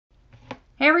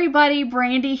Hey everybody,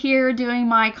 Brandy here doing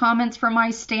my comments for my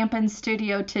Stampin'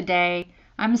 Studio today.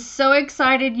 I'm so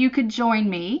excited you could join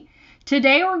me.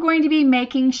 Today we're going to be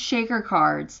making shaker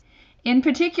cards. In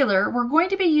particular, we're going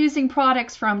to be using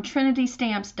products from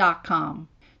TrinityStamps.com.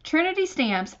 Trinity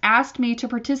Stamps asked me to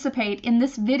participate in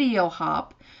this video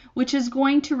hop, which is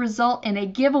going to result in a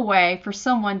giveaway for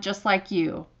someone just like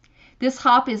you. This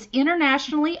hop is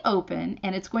internationally open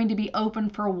and it's going to be open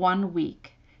for 1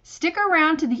 week. Stick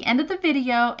around to the end of the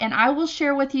video and I will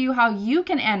share with you how you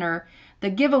can enter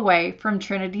the giveaway from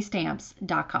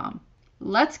TrinityStamps.com.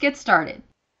 Let's get started.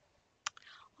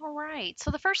 All right,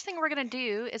 so the first thing we're going to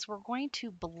do is we're going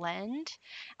to blend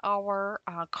our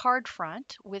card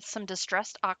front with some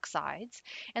distressed oxides.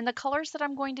 And the colors that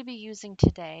I'm going to be using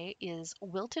today is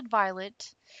Wilted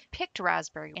Violet, Picked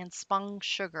Raspberry, and Spun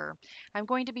Sugar. I'm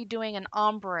going to be doing an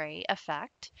ombre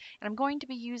effect, and I'm going to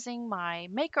be using my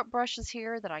makeup brushes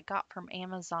here that I got from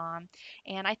Amazon.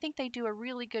 And I think they do a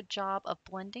really good job of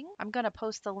blending. I'm going to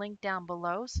post the link down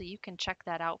below so you can check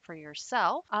that out for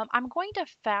yourself. I'm going to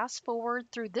fast forward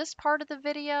through this part of the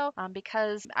video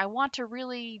because I want to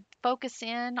really focus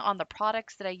in on the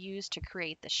products that I use to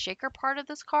create the shaker part of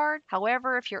this card.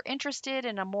 However, if you're interested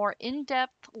in a more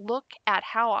in-depth look at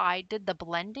how I did the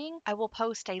blending, I will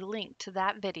post a link to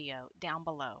that video down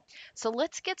below. So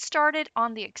let's get started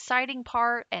on the exciting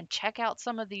part and check out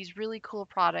some of these really cool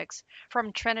products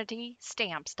from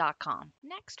TrinityStamps.com.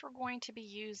 Next, we're going to be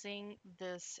using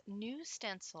this new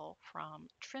stencil from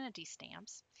Trinity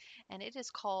Stamps, and it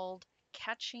is called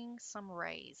Catching Some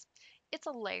Rays. It's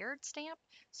a layered stamp,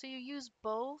 so you use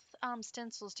both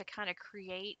stencils to kind of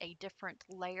create a different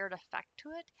layered effect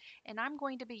to it. And I'm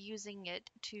going to be using it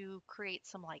to create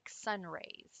some like sun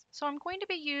rays. So I'm going to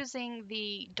be using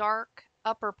the dark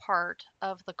upper part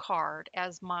of the card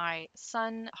as my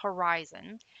sun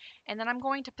horizon. And then I'm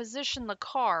going to position the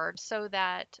card so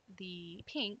that the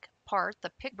pink part,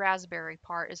 the picked raspberry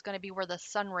part, is going to be where the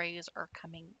sun rays are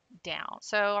coming down.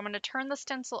 So I'm going to turn the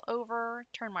stencil over,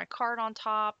 turn my card on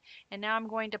top, and now I'm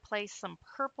going to place some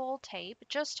purple tape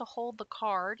just to hold the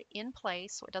card in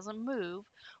place so it doesn't move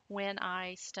when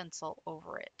I stencil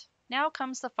over it. Now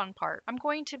comes the fun part. I'm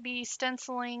going to be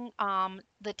stenciling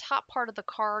the top part of the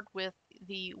card with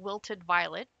the wilted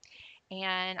violet,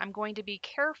 and I'm going to be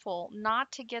careful not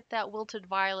to get that wilted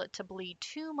violet to bleed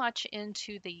too much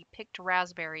into the picked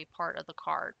raspberry part of the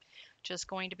card. Just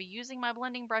going to be using my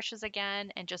blending brushes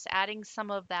again and just adding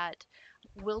some of that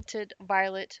wilted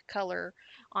violet color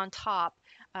on top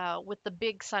with the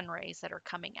big sun rays that are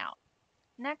coming out.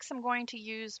 Next, I'm going to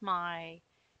use my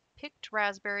picked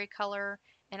raspberry color,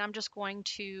 and I'm just going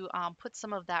to put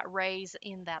some of that rays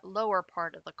in that lower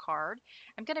part of the card.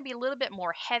 I'm going to be a little bit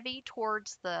more heavy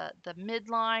towards the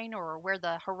midline or where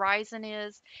the horizon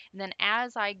is, and then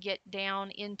as I get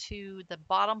down into the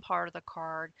bottom part of the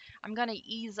card, I'm going to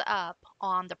ease up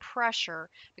on the pressure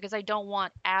because I don't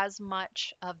want as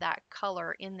much of that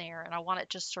color in there, and I want it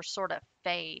just to sort of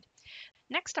fade.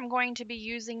 Next, I'm going to be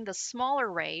using the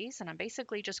smaller rays, and I'm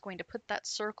basically just going to put that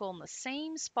circle in the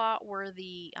same spot where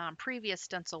the previous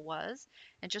stencil was,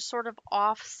 and just sort of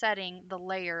offsetting the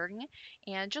layering,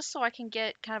 and just so I can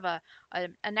get kind of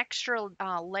an extra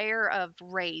layer of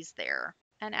rays there.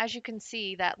 And as you can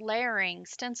see, that layering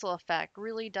stencil effect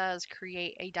really does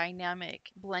create a dynamic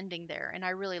blending there, and I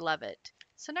really love it.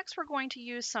 So next we're going to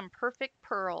use some perfect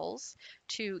pearls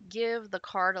to give the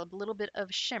card a little bit of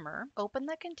shimmer. Open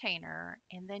the container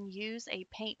and then use a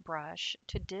paintbrush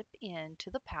to dip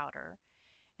into the powder,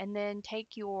 and then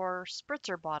take your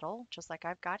spritzer bottle, just like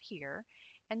I've got here,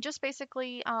 and just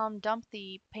basically dump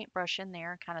the paintbrush in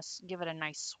there and kind of give it a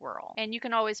nice swirl. And you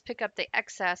can always pick up the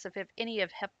excess if any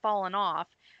have fallen off,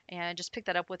 and just pick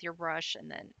that up with your brush and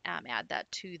then add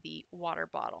that to the water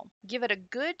bottle. Give it a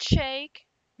good shake.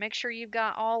 Make sure you've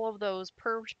got all of those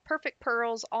perfect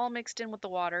pearls all mixed in with the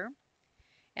water.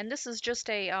 And this is just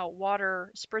a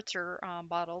water spritzer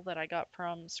bottle that I got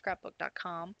from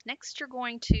scrapbook.com. Next, you're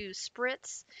going to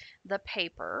spritz the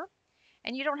paper.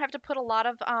 And you don't have to put a lot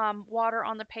of water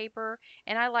on the paper.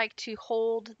 And I like to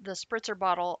hold the spritzer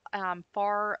bottle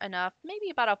far enough,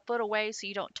 maybe about a foot away, so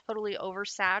you don't totally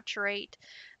oversaturate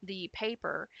the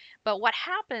paper. But what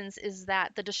happens is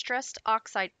that the distressed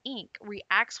oxide ink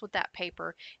reacts with that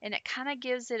paper, and it kind of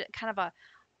gives it kind of a,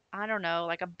 I don't know,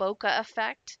 like a bokeh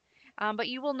effect. But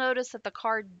you will notice that the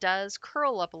card does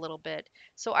curl up a little bit.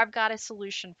 So I've got a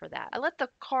solution for that. I let the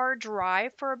card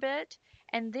dry for a bit,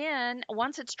 And then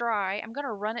once it's dry, I'm going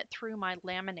to run it through my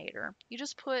laminator. You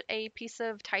just put a piece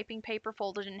of typing paper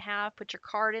folded in half, put your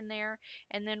card in there,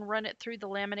 and then run it through the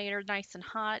laminator nice and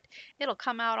hot. It'll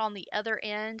come out on the other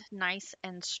end nice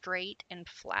and straight and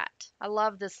flat. I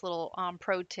love this little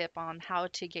pro tip on how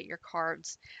to get your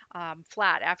cards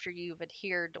flat after you've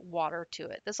adhered water to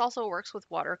it. This also works with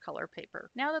watercolor paper.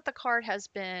 Now that the card has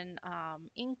been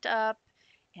inked up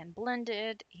and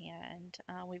blended, and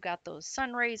we've got those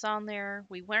sun rays on there,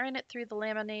 we ran it through the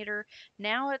laminator.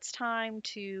 Now it's time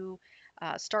to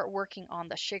start working on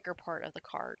the shaker part of the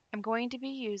card. I'm going to be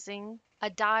using a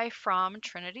die from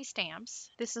Trinity Stamps.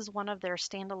 This is one of their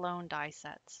standalone die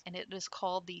sets, and it is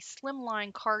called the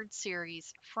Slimline Card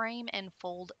Series Frame and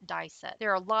Fold die set.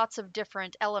 There are lots of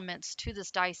different elements to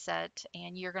this die set,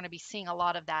 and you're going to be seeing a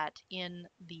lot of that in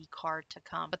the card to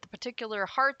come. But the particular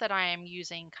heart that I am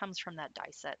using comes from that die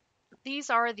set. These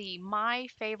are the My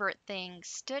Favorite Thing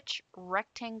Stitch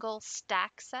Rectangle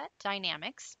Stack Set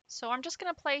Dynamics. So I'm just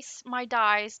going to place my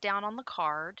dies down on the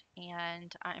card,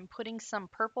 and I'm putting some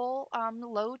purple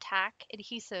low tack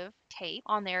adhesive tape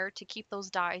on there to keep those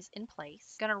dies in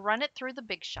place. Going to run it through the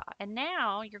Big Shot. And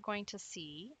now you're going to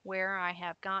see where I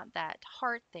have got that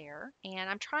heart there, and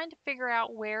I'm trying to figure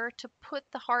out where to put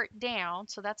the heart down,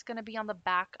 so that's going to be on the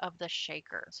back of the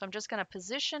shaker. So I'm just going to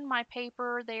position my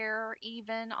paper there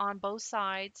even on both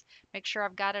sides, make sure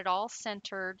I've got it all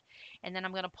centered, and then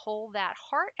I'm going to pull that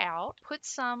heart out, put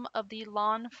some of the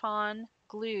Lawn Fawn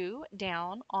glue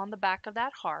down on the back of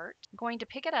that heart. I'm going to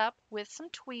pick it up with some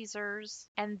tweezers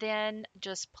and then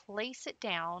just place it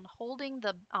down, holding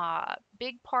the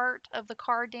big part of the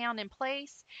card down in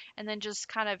place, and then just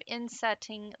kind of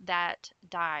insetting that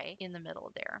die in the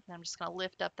middle there. And I'm just going to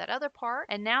lift up that other part,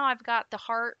 and now I've got the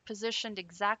heart positioned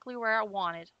exactly where I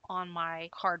want it on my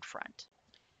card front.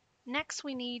 Next,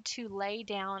 we need to lay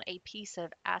down a piece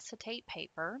of acetate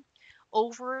paper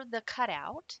over the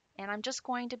cutout, and I'm just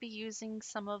going to be using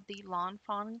some of the Lawn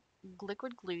Fawn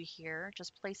liquid glue here,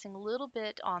 just placing a little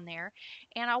bit on there.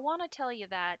 And I want to tell you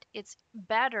that it's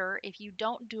better if you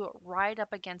don't do it right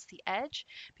up against the edge,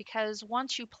 because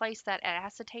once you place that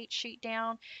acetate sheet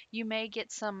down, you may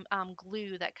get some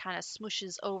glue that kind of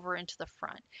smooshes over into the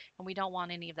front, and we don't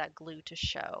want any of that glue to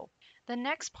show. The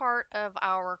next part of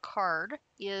our card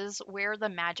is where the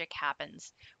magic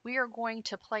happens. We are going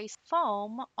to place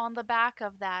foam on the back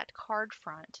of that card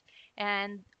front,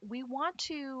 and we want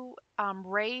to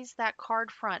raise that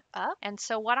card front up. And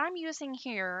so what I'm using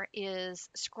here is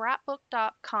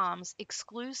scrapbook.com's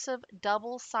exclusive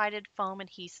double-sided foam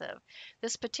adhesive.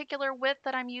 This particular width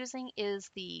that I'm using is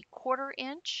the 1/4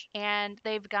 inch, and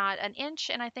they've got an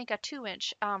inch and I think a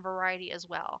 2-inch variety as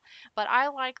well. But I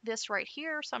like this right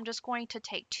here, so I'm just going to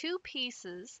take 2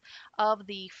 pieces of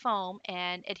the foam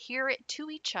and adhere it to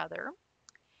each other.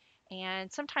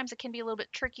 And sometimes it can be a little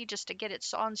bit tricky just to get it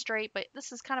on straight, but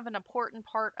this is kind of an important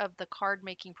part of the card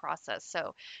making process.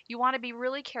 So you want to be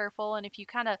really careful, and if you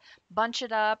kind of bunch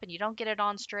it up and you don't get it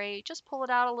on straight, just pull it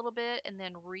out a little bit and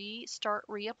then start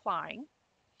reapplying.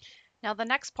 Now, the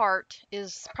next part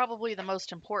is probably the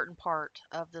most important part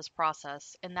of this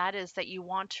process, and that is that you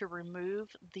want to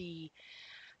remove the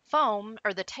foam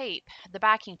or the tape, the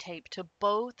backing tape, to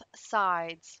both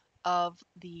sides of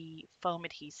the foam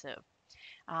adhesive.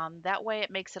 That way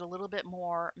it makes it a little bit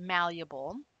more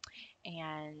malleable,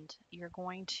 and you're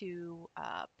going to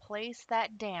place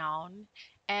that down.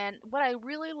 And what I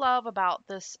really love about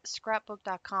this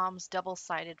scrapbook.com's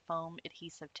double-sided foam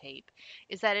adhesive tape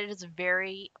is that it is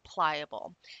very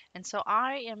pliable. And so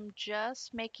I am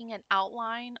just making an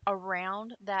outline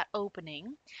around that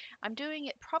opening. I'm doing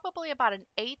it probably about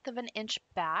 1/8 of an inch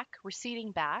back,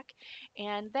 receding back,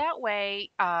 and that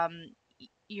way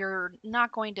you're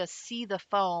not going to see the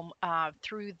foam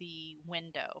through the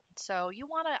window. So you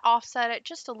want to offset it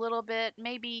just a little bit,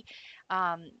 maybe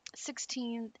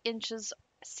 16 inches,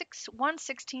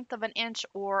 1/16 of an inch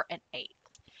or 1/8.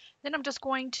 Then I'm just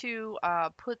going to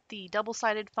put the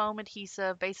double-sided foam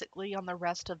adhesive basically on the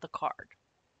rest of the card.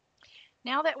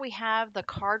 Now that we have the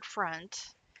card front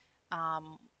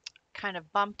um, kind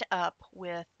of bumped up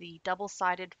with the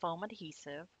double-sided foam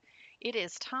adhesive, it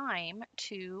is time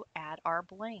to add our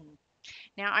bling.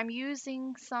 Now I'm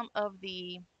using some of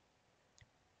the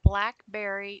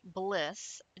Blackberry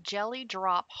Bliss Jelly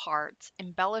Drop Hearts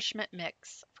Embellishment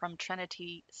Mix from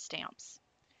Trinity Stamps.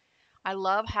 I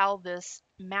love how this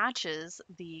matches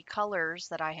the colors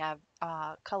that I have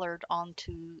colored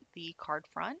onto the card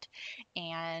front,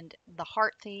 and the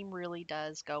heart theme really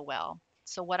does go well.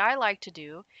 So what I like to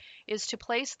do is to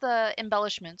place the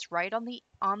embellishments right on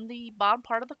the bottom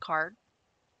part of the card,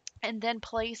 and then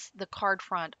place the card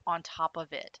front on top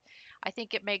of it. I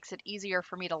think it makes it easier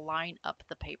for me to line up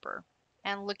the paper.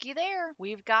 And looky there,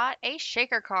 we've got a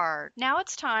shaker card. Now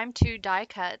it's time to die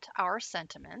cut our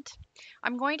sentiment.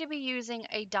 I'm going to be using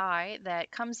a die that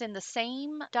comes in the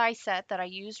same die set that I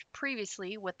used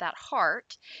previously with that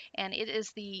heart, and it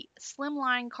is the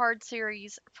Slimline card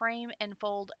series frame and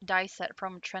fold die set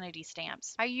from Trinity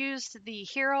Stamps. I used the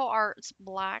Hero Arts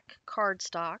black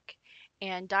cardstock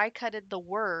and die cutted the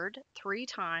word 3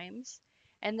 times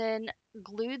and then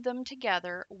glued them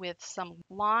together with some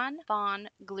Lawn Fawn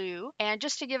glue and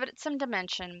just to give it some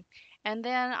dimension. And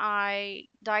then I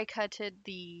die cutted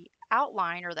the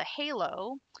outline or the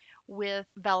halo with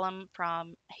vellum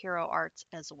from Hero Arts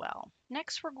as well.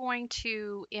 Next, we're going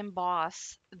to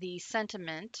emboss the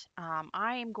sentiment.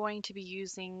 I am going to be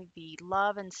using the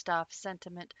Love and Stuff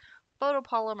Sentiment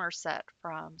Photopolymer set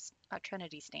from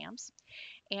Trinity Stamps.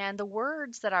 And the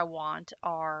words that I want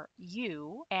are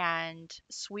you and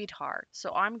sweetheart.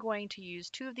 So I'm going to use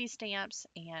 2 of these stamps.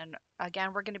 And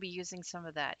again, we're going to be using some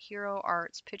of that Hero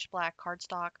Arts Pitch Black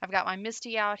cardstock. I've got my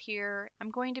Misty out here.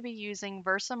 I'm going to be using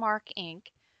Versamark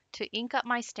ink to ink up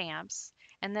my stamps.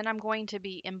 And then I'm going to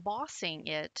be embossing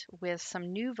it with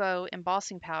some Nouveau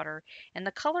embossing powder. And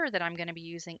the color that I'm going to be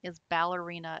using is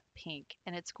Ballerina Pink.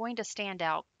 And it's going to stand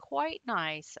out quite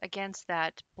nice against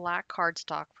that black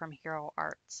cardstock from Hero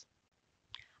Arts.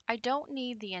 I don't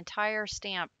need the entire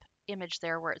stamp image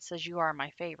there where it says you are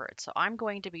my favorite. So I'm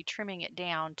going to be trimming it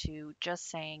down to just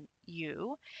saying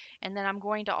you. And then I'm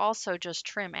going to also just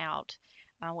trim out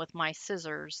with my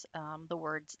scissors the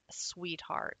words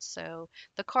sweetheart. So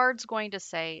the card's going to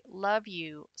say love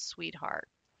you, sweetheart.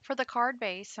 For the card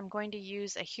base, I'm going to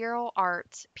use a Hero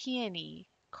Arts Peony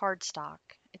cardstock.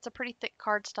 It's a pretty thick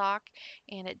cardstock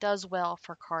and it does well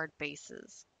for card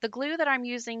bases. The glue that I'm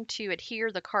using to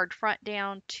adhere the card front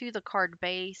down to the card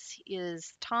base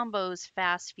is Tombo's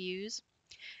Fast Fuse.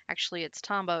 Actually, it's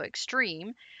Tombow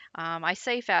Extreme. I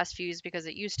say Fast Fuse because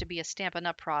it used to be a Stampin'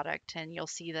 Up product, and you'll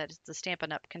see that it's the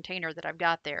Stampin' Up container that I've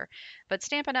got there. But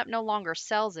Stampin' Up no longer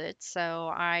sells it, so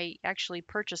I actually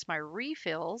purchased my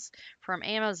refills from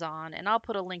Amazon, and I'll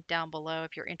put a link down below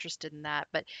if you're interested in that.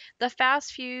 But the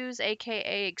Fast Fuse,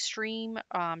 aka Extreme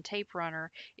Tape Runner,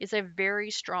 is a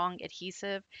very strong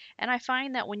adhesive, and I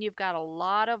find that when you've got a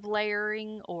lot of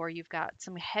layering or you've got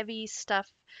some heavy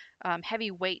stuff,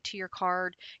 heavy weight to your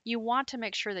card, you want to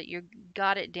make sure that you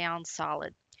got it down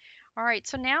solid. All right,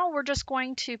 so now we're just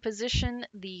going to position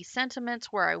the sentiments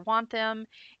where I want them,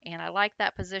 and I like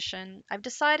that position. I've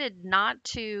decided not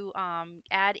to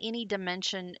add any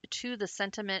dimension to the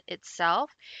sentiment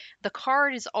itself. The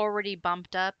card is already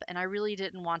bumped up, and I really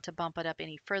didn't want to bump it up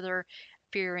any further,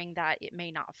 fearing that it may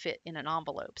not fit in an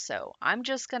envelope. So I'm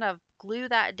just going to glue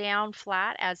that down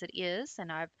flat as it is,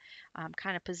 and I've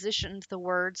kind of positioned the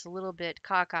words a little bit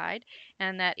cockeyed,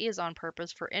 and that is on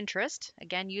purpose for interest.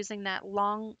 Again, using that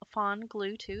long fawn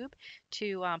glue tube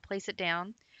to place it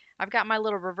down. I've got my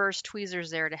little reverse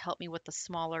tweezers there to help me with the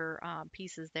smaller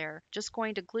pieces there. Just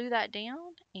going to glue that down,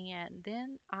 and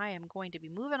then I am going to be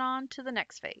moving on to the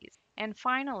next phase. And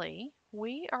finally,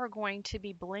 we are going to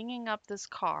be blinging up this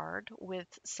card with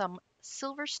some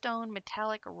Silverstone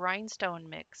Metallic Rhinestone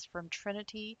mix from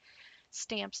Trinity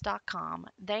Stamps.com.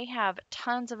 They have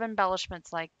tons of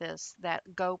embellishments like this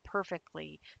that go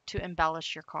perfectly to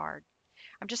embellish your card.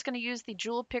 I'm just going to use the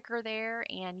jewel picker there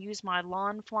and use my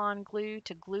Lawn Fawn glue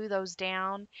to glue those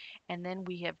down, and then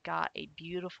we have got a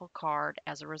beautiful card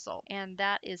as a result. And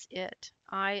that is it.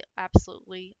 I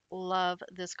absolutely love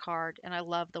this card and I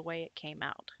love the way it came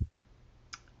out.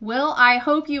 Well, I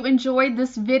hope you enjoyed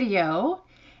this video,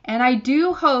 and I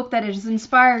do hope that it has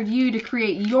inspired you to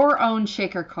create your own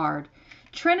shaker card.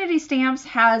 Trinity Stamps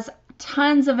has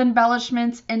tons of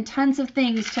embellishments and tons of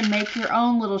things to make your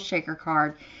own little shaker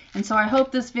card. And so I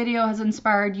hope this video has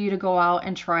inspired you to go out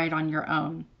and try it on your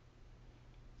own.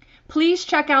 Please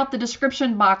check out the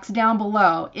description box down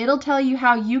below. It'll tell you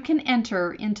how you can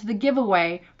enter into the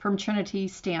giveaway from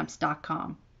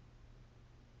TrinityStamps.com.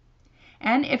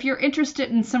 And if you're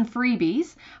interested in some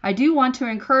freebies, I do want to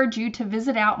encourage you to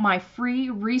visit out my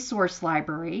free resource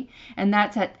library, and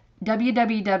that's at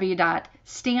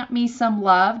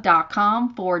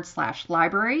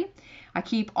www.stampmesomelove.com/library. I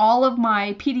keep all of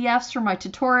my PDFs from my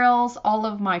tutorials, all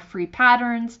of my free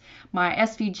patterns, my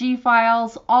SVG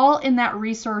files, all in that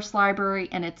resource library,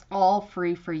 and it's all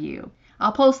free for you.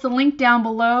 I'll post the link down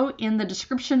below in the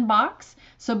description box,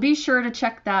 so be sure to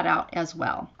check that out as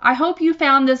well. I hope you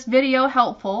found this video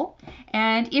helpful,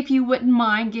 And if you wouldn't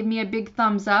mind, give me a big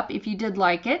thumbs up if you did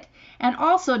like it. And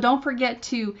also don't forget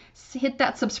to hit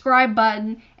that subscribe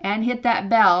button and hit that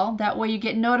bell. That way you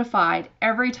get notified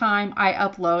every time I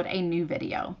upload a new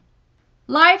video.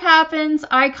 Life happens,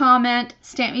 I comment,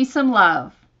 stamp me some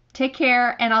love. Take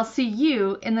care, and I'll see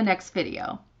you in the next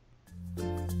video.